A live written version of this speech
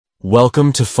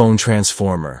Welcome to Phone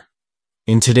Transformer.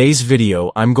 In today's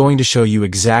video, I'm going to show you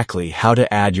exactly how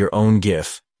to add your own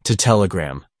GIF to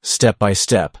Telegram, step by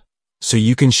step, so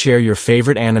you can share your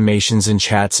favorite animations and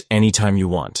chats anytime you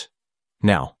want.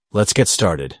 Now, let's get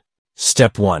started.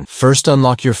 Step 1. First,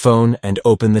 unlock your phone and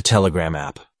open the Telegram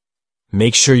app.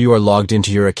 Make sure you are logged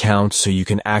into your account so you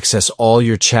can access all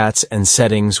your chats and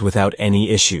settings without any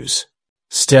issues.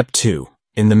 Step 2.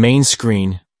 In the main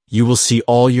screen, you will see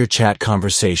all your chat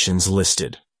conversations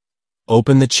listed.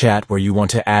 Open the chat where you want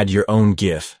to add your own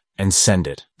GIF and send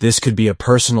it. This could be a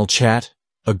personal chat,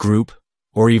 a group,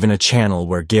 or even a channel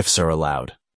where GIFs are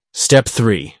allowed. Step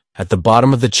 3. At the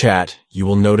bottom of the chat, you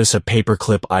will notice a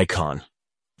paperclip icon.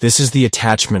 This is the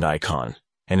attachment icon,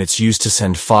 and it's used to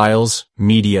send files,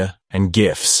 media, and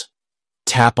GIFs.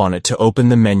 Tap on it to open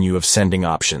the menu of sending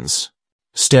options.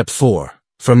 Step 4.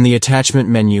 From the attachment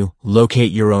menu,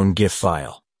 locate your own GIF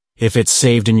file. If it's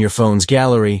saved in your phone's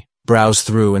gallery, browse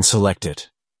through and select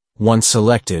it. Once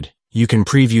selected, you can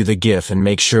preview the GIF and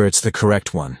make sure it's the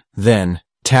correct one. Then,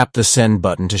 tap the send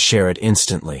button to share it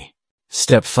instantly.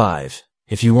 Step 5.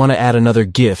 If you want to add another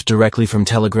GIF directly from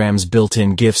Telegram's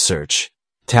built-in GIF search,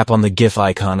 tap on the GIF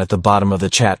icon at the bottom of the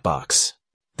chat box.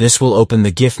 This will open the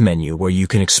GIF menu where you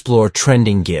can explore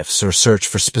trending GIFs or search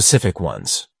for specific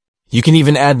ones. You can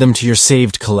even add them to your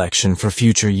saved collection for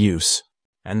future use.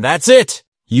 And that's it!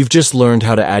 You've just learned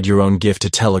how to add your own GIF to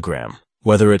Telegram,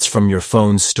 whether it's from your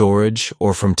phone's storage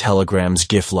or from Telegram's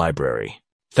GIF library.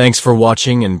 Thanks for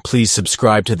watching, and please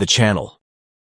subscribe to the channel.